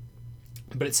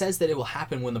 But it says that it will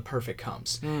happen when the perfect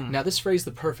comes. Now, this phrase,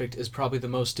 the perfect, is probably the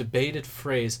most debated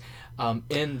phrase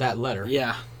in that letter.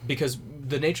 Yeah. Because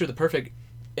the nature of the perfect,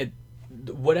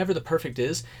 whatever the perfect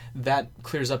is, that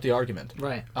clears up the argument.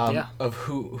 Right. Of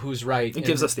who's right. It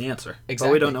gives us the answer. Exactly.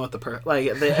 But we don't know what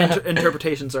the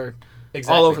interpretations are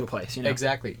all over the place. You know?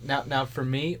 Exactly. Now, for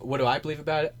me, what do I believe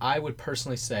about it? I would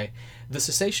personally say the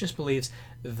cessationist believes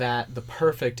that the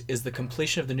perfect is the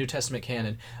completion of the New Testament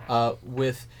canon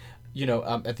with...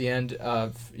 at the end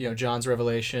of John's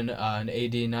Revelation in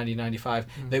AD 90-95,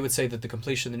 they would say that the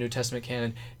completion of the New Testament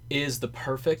canon is the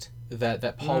perfect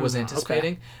that Paul was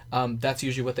anticipating. Okay. That's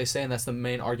usually what they say, and that's the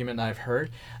main argument I've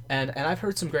heard. And I've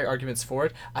heard some great arguments for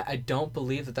it. I don't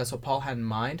believe that that's what Paul had in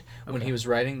mind when he was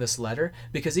writing this letter,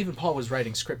 because even Paul was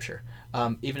writing Scripture.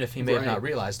 Even if he may have not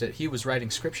realized it, he was writing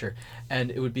Scripture, and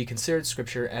it would be considered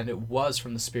Scripture, and it was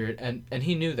from the Spirit, and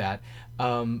he knew that.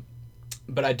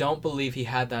 But I don't believe he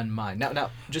had that in mind. Now,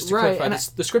 just to clarify,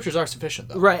 the scriptures are sufficient,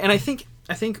 though. Right, and I think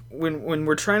when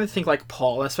we're trying to think like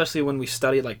Paul, especially when we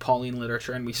studied like Pauline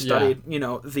literature and we studied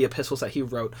the epistles that he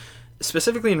wrote,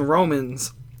 specifically in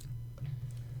Romans,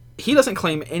 he doesn't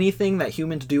claim anything that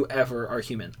humans do ever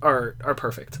are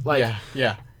perfect. Like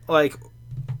like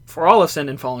for all have sinned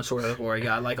and fallen short of the glory of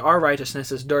God. Like our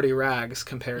righteousness is dirty rags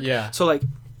compared. Yeah. So like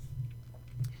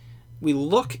we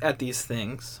look at these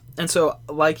things. And so,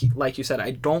 like you said,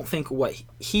 I don't think what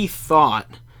he thought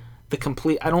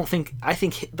I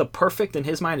think the perfect in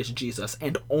his mind is Jesus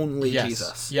and only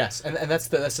Jesus. Yes, and that's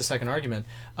the second argument.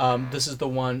 This is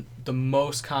the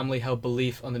most commonly held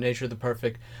belief on the nature of the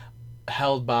perfect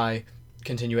held by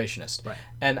continuationists. Right.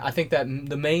 And I think that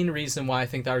the main reason why I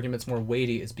think the argument's more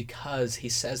weighty is because he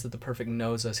says that the perfect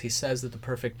knows us. He says that the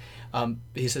perfect,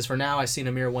 he says, for now I see in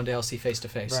a mirror, one day I'll see face to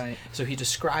face. Right. So he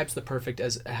describes the perfect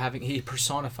as he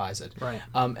personifies it. Right.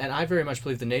 And I very much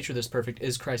believe the nature of this perfect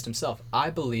is Christ himself.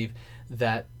 I believe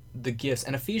that the gifts,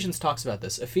 and Ephesians talks about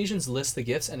this. Ephesians lists the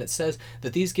gifts, and it says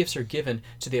that these gifts are given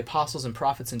to the apostles and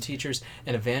prophets and teachers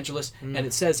and evangelists, and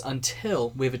it says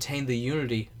until we've attained the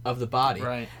unity of the body.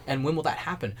 Right. And when will that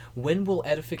happen? When will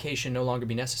edification no longer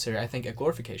be necessary? I think at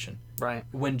glorification. Right.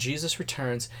 When Jesus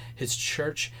returns, his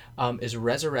church is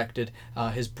resurrected,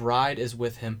 his bride is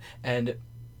with him, and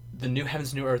the new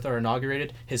heavens, new earth are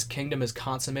inaugurated, his kingdom is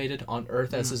consummated on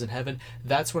earth as is in heaven,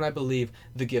 that's when I believe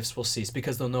the gifts will cease,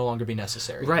 because they'll no longer be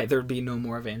necessary. Right, there'd be no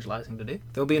more evangelizing to do.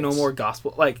 There'll be no more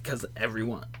gospel, like, because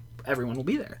everyone will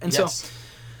be there. And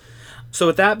so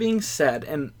with that being said,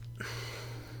 and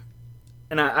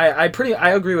I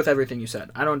agree with everything you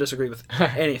said. I don't disagree with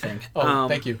anything.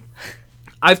 Thank you.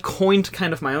 I've coined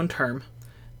kind of my own term,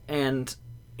 and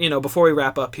before we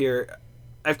wrap up here,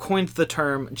 I've coined the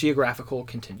term geographical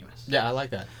continuous. Yeah, I like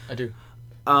that. I do.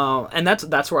 And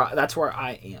that's where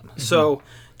I am. Mm-hmm. So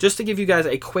just to give you guys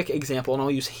a quick example, and I'll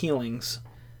use healings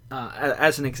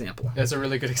as an example. That's a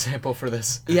really good example for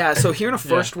this. Yeah. So here in a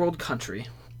first world country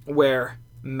where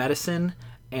medicine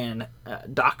and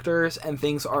doctors and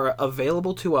things are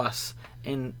available to us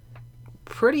in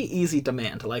pretty easy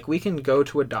demand. Like, we can go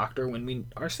to a doctor when we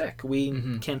are sick.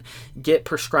 We can get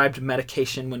prescribed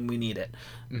medication when we need it.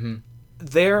 Mm-hmm.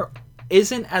 There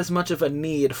isn't as much of a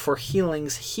need for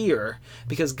healings here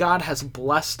because God has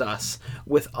blessed us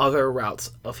with other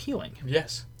routes of healing.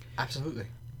 Yes, absolutely.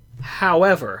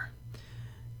 However,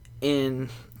 in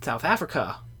South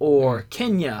Africa or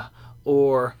Kenya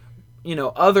or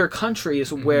other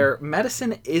countries where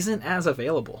medicine isn't as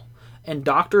available and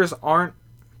doctors aren't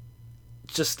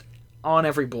just on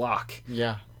every block.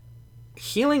 Yeah.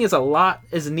 Healing is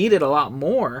needed a lot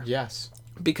more. Yes.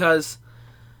 Because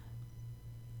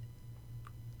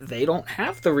they don't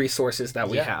have the resources that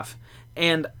we have.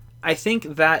 And I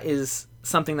think that is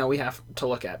something that we have to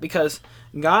look at, because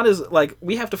God is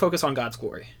we have to focus on God's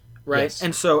glory, right?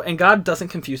 Yes. And God doesn't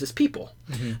confuse his people.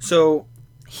 Mm-hmm. So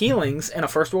healings in a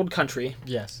first world country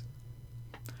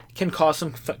can cause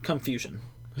some confusion.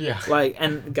 Yeah.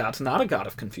 And God's not a God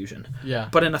of confusion. Yeah.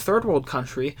 But in a third world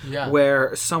country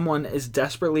where someone is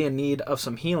desperately in need of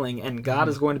some healing, and God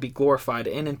is going to be glorified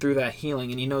in and through that healing,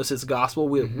 and he knows his gospel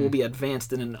will be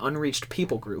advanced in an unreached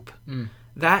people group,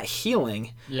 that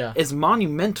healing is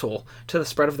monumental to the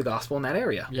spread of the gospel in that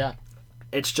area. Yeah.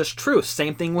 It's just true.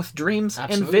 Same thing with dreams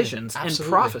and visions and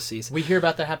prophecies. We hear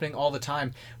about that happening all the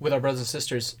time with our brothers and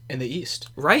sisters in the East.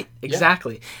 Right,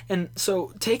 exactly. Yeah. And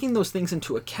so taking those things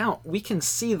into account, we can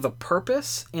see the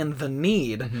purpose and the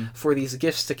need for these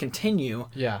gifts to continue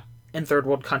in third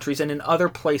world countries and in other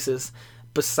places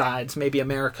besides maybe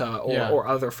America or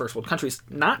other first world countries.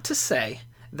 Not to say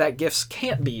that gifts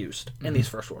can't be used in these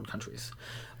first world countries,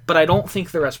 but I don't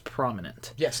think they're as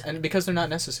prominent. Yes, and because they're not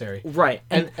necessary. Right.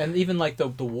 And even the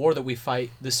war that we fight,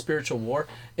 the spiritual war,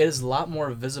 it is a lot more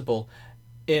visible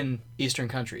in Eastern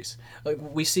countries.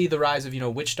 We see the rise of,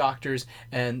 witch doctors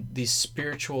and these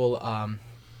spiritual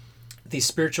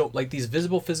these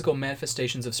visible physical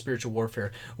manifestations of spiritual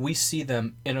warfare. We see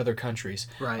them in other countries.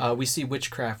 Right. We see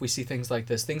witchcraft. We see things like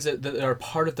this, things that are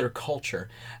part of their culture.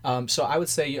 So I would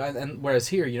say, and whereas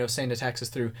here, Satan attacks us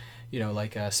through,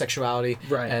 sexuality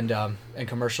and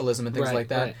commercialism and things like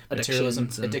that, right. materialism,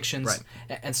 addictions.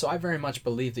 And so I very much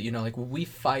believe that, we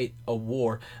fight a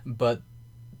war, but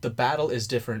the battle is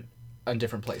different in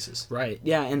different places. Right.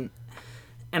 Yeah.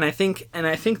 And I think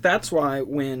that's why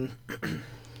when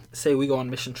say we go on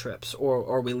mission trips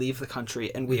or we leave the country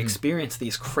and we experience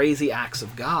these crazy acts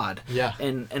of God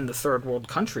in the third world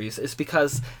countries, is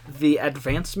because the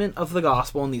advancement of the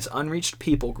gospel in these unreached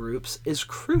people groups is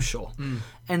crucial.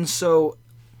 And so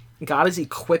God is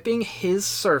equipping his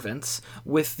servants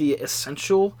with the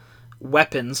essential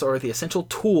weapons or the essential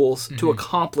tools to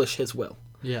accomplish his will.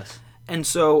 Yes. And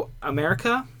so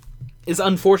America is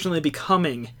unfortunately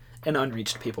becoming an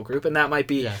unreached people group, and that might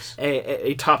be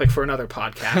a topic for another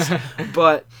podcast.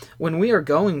 But when we are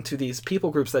going to these people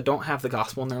groups that don't have the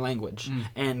gospel in their language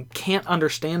and can't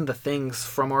understand the things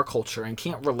from our culture and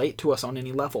can't relate to us on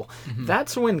any level,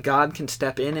 that's when God can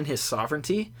step in his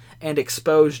sovereignty and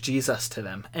expose Jesus to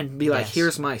them and be like,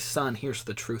 here's my son, here's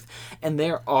the truth. And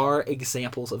there are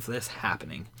examples of this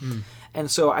happening.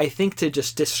 And so I think to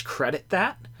just discredit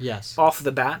that off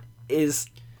the bat is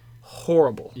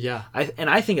horrible. Yeah.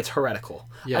 I think it's heretical.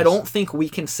 Yes. I don't think we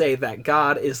can say that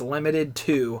God is limited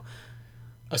to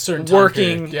a certain time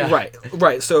working period.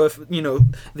 Right. So if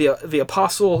the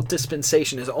apostle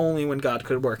dispensation is only when God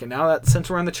could work, and now that since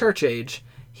we're in the church age,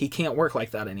 he can't work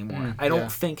like that anymore. I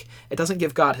don't think it doesn't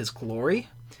give God his glory.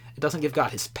 It doesn't give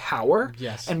God his power.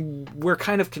 Yes. And we're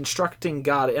kind of constructing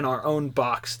God in our own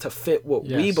box to fit what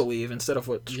we believe instead of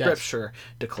what Scripture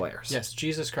declares. Yes,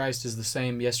 Jesus Christ is the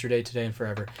same yesterday, today, and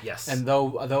forever. Yes. And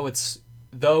though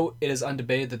it is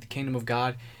undebated that the kingdom of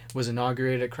God was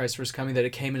inaugurated at Christ's first coming, that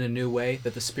it came in a new way,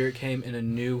 that the Spirit came in a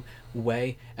new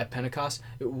way at Pentecost.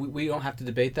 We don't have to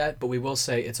debate that, but we will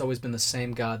say it's always been the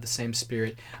same God, the same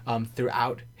Spirit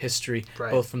throughout history,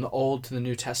 both from the Old to the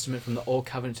New Testament, from the Old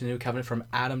Covenant to the New Covenant, from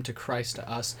Adam to Christ to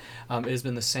us. It has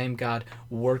been the same God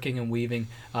working and weaving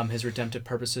his redemptive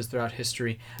purposes throughout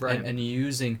history, and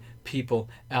using people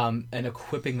and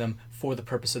equipping them for the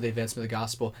purpose of the advancement of the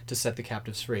gospel to set the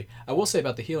captives free. I will say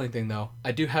about the healing thing, though,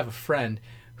 I do have a friend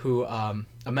who, a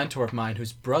mentor of mine,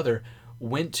 whose brother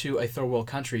went to a third world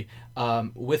country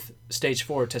with stage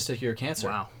 4 testicular cancer.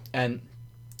 Wow. And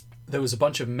there was a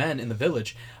bunch of men in the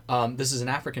village. This is an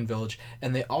African village,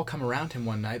 and they all come around him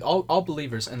one night, all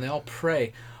believers, and they all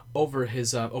pray over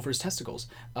his testicles.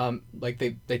 Like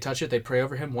they touch it, they pray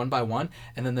over him one by one,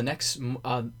 and then the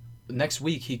next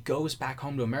week he goes back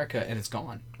home to America and it's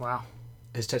gone. Wow.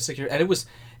 His testicular, and it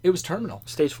was terminal.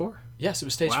 Stage 4? Yes, it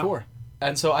was stage 4.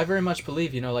 And so I very much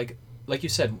believe, like you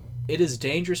said, it is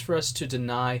dangerous for us to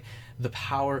deny the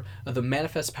power, the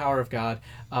manifest power of God,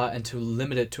 and to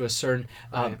limit it to a certain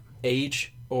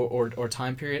age or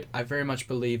time period. I very much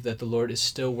believe that the Lord is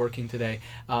still working today,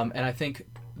 and I think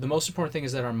the most important thing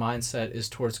is that our mindset is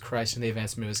towards Christ and the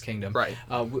advancement of his kingdom. Right.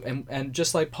 And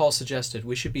just like Paul suggested,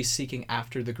 we should be seeking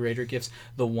after the greater gifts,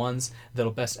 the ones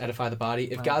that'll best edify the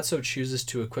body. If God so chooses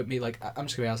to equip me, like, I'm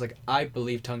just going to be honest, like, I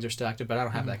believe tongues are still active, but I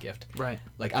don't have that gift. Right.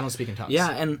 Like, I don't speak in tongues. Yeah,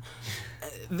 and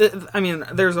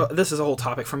this is a whole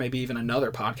topic for maybe even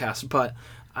another podcast, but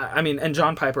and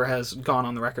John Piper has gone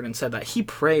on the record and said that he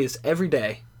prays every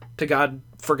day to God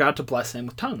for God to bless him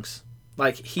with tongues.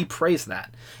 Like, he prays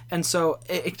that. And so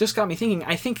it just got me thinking,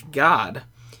 I think God,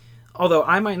 although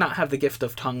I might not have the gift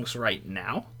of tongues right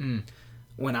now,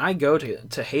 when I go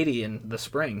to Haiti in the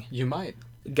spring, you might.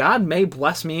 God may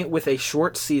bless me with a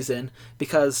short season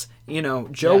because,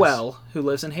 Joel, who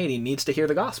lives in Haiti, needs to hear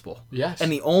the gospel. Yes.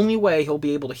 And the only way he'll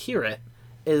be able to hear it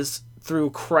is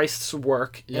through Christ's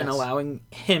work in allowing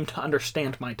him to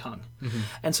understand my tongue. Mm-hmm.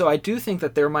 And so I do think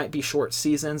that there might be short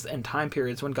seasons and time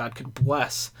periods when God could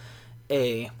bless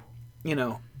a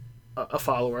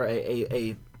follower,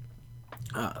 a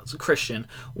Christian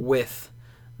with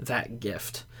that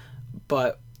gift.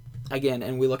 But again,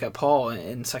 and we look at Paul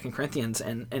in 2 Corinthians,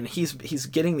 and he's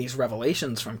getting these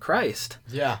revelations from Christ.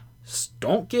 Yeah.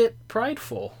 Don't get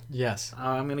prideful. Yes.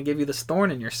 I'm going to give you this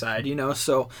thorn in your side,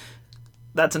 so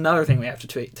that's another thing we have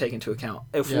to take into account.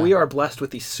 If we are blessed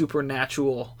with these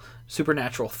supernatural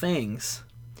things,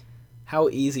 how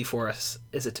easy for us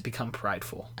is it to become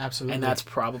prideful? Absolutely. And that's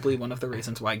probably one of the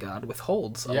reasons why God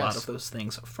withholds a lot of those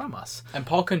things from us. And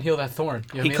Paul couldn't heal that thorn.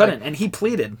 He couldn't, and he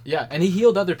pleaded. Yeah, and he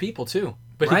healed other people too,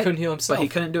 but he couldn't heal himself. But he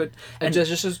couldn't do it. And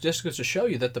just goes to show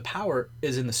you that the power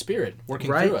is in the Spirit working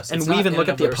through us. And we even look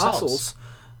at the apostles,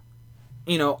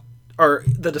 or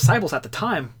the disciples at the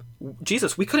time.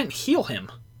 Jesus, we couldn't heal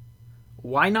him.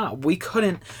 Why not? We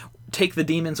couldn't take the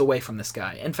demons away from this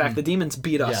guy. In fact, the demons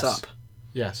beat us up.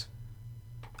 Yes.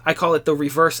 I call it the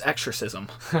reverse exorcism.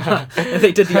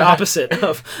 They did the opposite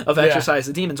of exorcise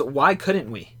the demons. Why couldn't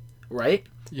we? Right?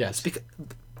 Yes. It's because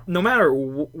no matter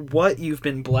what you've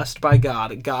been blessed by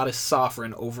God, God is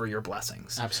sovereign over your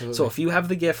blessings. Absolutely. So if you have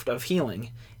the gift of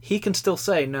healing, he can still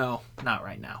say, no, not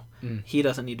right now. He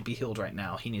doesn't need to be healed right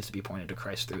now. He needs to be pointed to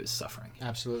Christ through his suffering.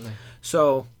 Absolutely.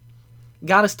 So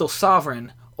God is still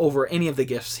sovereign over any of the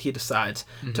gifts he decides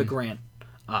to grant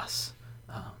us.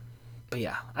 But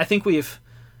yeah, I think we've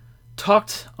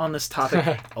talked on this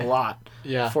topic a lot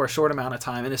for a short amount of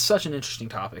time, and it's such an interesting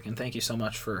topic, and thank you so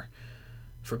much for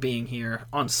being here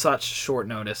on such short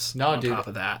notice. Top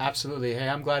of that, absolutely. Hey,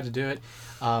 I'm glad to do it.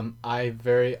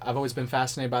 I've always been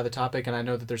fascinated by the topic, and I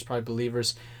know that there's probably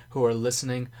believers who are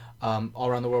listening all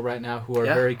around the world right now who are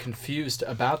very confused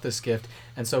about this gift,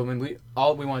 and so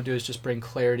all we want to do is just bring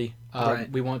clarity.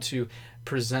 We want to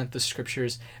present the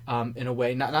scriptures in a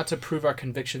way not to prove our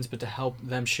convictions, but to help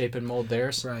them shape and mold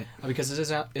theirs. Right. Because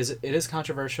it is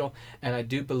controversial, and I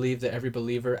do believe that every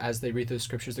believer, as they read through the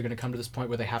scriptures, they're going to come to this point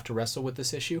where they have to wrestle with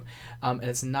this issue. And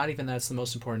it's not even that it's the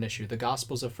most important issue. The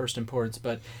gospel's of first importance,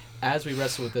 but as we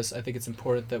wrestle with this, I think it's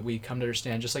important that we come to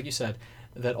understand, just like you said,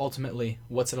 that ultimately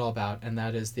what's it all about, and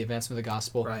that is the advancement of the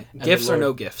gospel. Right. Gifts or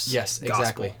no gifts. Yes,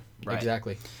 exactly. Gospel. Right.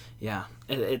 Exactly. Yeah,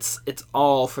 it's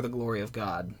all for the glory of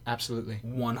God. Absolutely.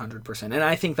 100%. And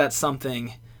I think that's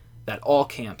something that all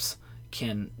camps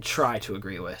can try to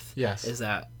agree with. Yes. Is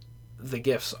that the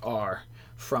gifts are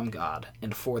from God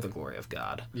and for the glory of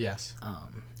God. Yes.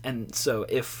 And so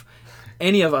if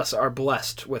any of us are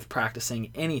blessed with practicing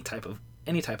any type of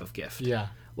gift,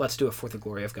 let's do it for the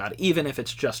glory of God, even if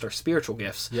it's just our spiritual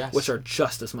gifts, which are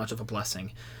just as much of a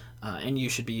blessing. And you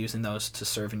should be using those to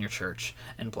serve in your church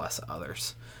and bless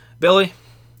others. Billy,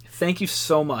 thank you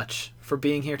so much for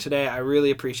being here today. I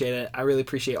really appreciate it. I really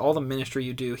appreciate all the ministry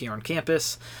you do here on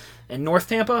campus in North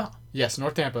Tampa. Yes,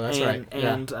 North Tampa, that's right.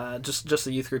 And just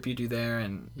the youth group you do there,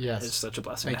 and yes. It's such a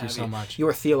blessing Thank to have you so much.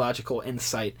 Your theological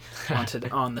insight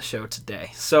on the show today.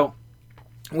 So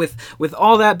with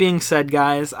all that being said,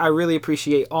 guys, I really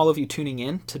appreciate all of you tuning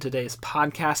in to today's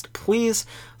podcast. Please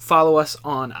follow us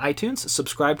on iTunes,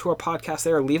 subscribe to our podcast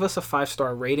there, leave us a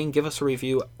 5-star rating, give us a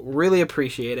review. Really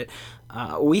appreciate it.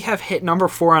 We have hit number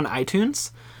 4 on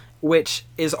iTunes, which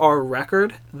is our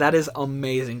record. That is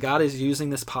amazing. God is using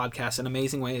this podcast in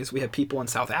amazing ways. We have people in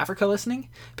South Africa listening,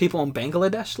 people in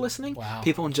Bangladesh listening,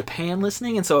 people in Japan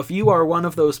listening. And so if you are one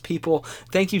of those people,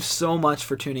 thank you so much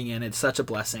for tuning in. It's such a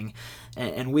blessing.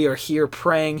 And we are here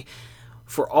praying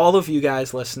for all of you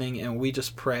guys listening. And we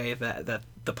just pray that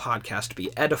the podcast be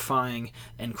edifying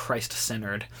and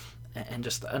Christ-centered and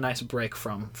just a nice break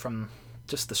from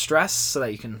just the stress so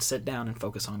that you can sit down and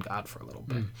focus on God for a little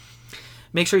bit.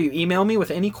 Make sure you email me with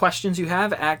any questions you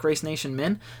have at Grace Nation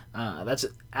Min.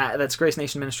 That's Grace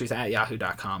Nation Ministries at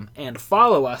yahoo.com. And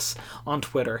follow us on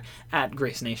Twitter at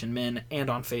Grace Nation Min, and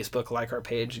on Facebook. Like our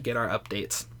page, get our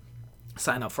updates,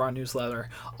 sign up for our newsletter,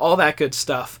 all that good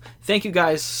stuff. Thank you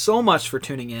guys so much for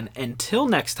tuning in. Until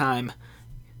next time,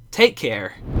 take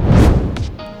care,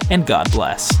 and God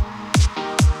bless.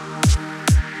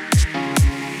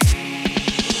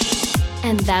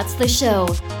 And that's the show.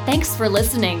 Thanks for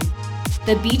listening.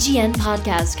 The BGN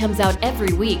podcast comes out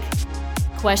every week.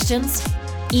 Questions?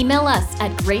 Email us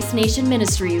at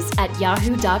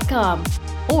gracenationministries@yahoo.com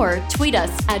or tweet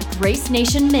us at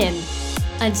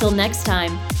GraceNationMin. Until next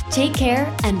time, take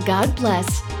care and God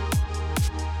bless.